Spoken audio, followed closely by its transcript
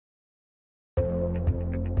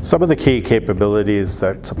Some of the key capabilities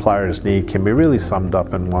that suppliers need can be really summed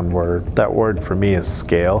up in one word. That word for me is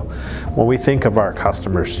scale. When we think of our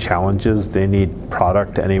customers' challenges, they need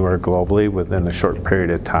product anywhere globally within a short period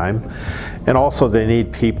of time. And also they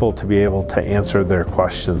need people to be able to answer their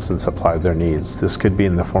questions and supply their needs. This could be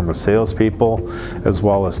in the form of salespeople as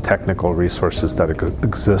well as technical resources that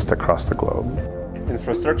exist across the globe.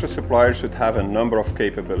 Infrastructure suppliers should have a number of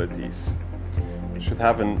capabilities. They should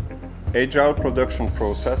have an agile production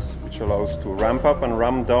process which allows to ramp up and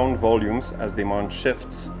ramp down volumes as demand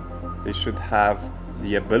shifts. They should have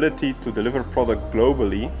the ability to deliver product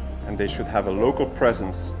globally, and they should have a local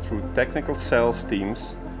presence through technical sales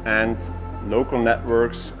teams and local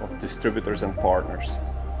networks of distributors and partners.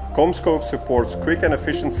 CommScope supports quick and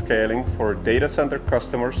efficient scaling for data center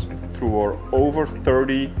customers through our over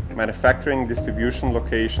 30 manufacturing distribution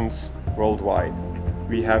locations worldwide.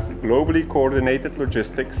 We have globally coordinated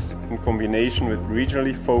logistics in combination with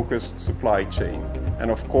regionally focused supply chain.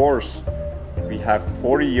 And of course, we have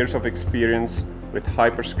 40 years of experience with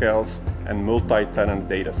hyperscales and multi-tenant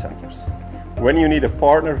data centers. When you need a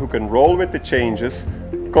partner who can roll with the changes,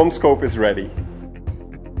 CommScope is ready.